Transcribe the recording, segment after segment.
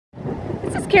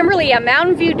Kimberly at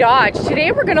Mountain View Dodge.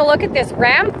 Today we're going to look at this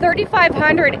Ram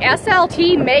 3500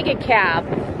 SLT Mega Cab.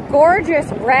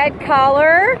 Gorgeous red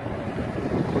color.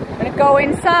 I'm going to go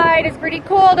inside. It's pretty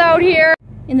cold out here.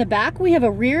 In the back we have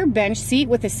a rear bench seat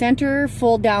with a center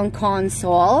fold down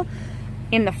console.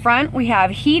 In the front we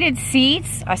have heated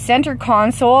seats, a center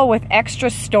console with extra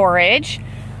storage,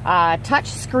 touch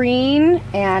screen,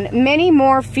 and many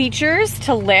more features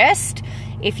to list.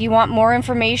 If you want more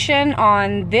information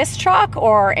on this truck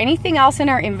or anything else in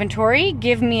our inventory,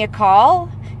 give me a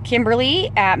call,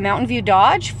 Kimberly at Mountain View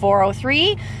Dodge,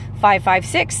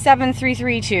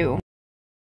 403-556-7332.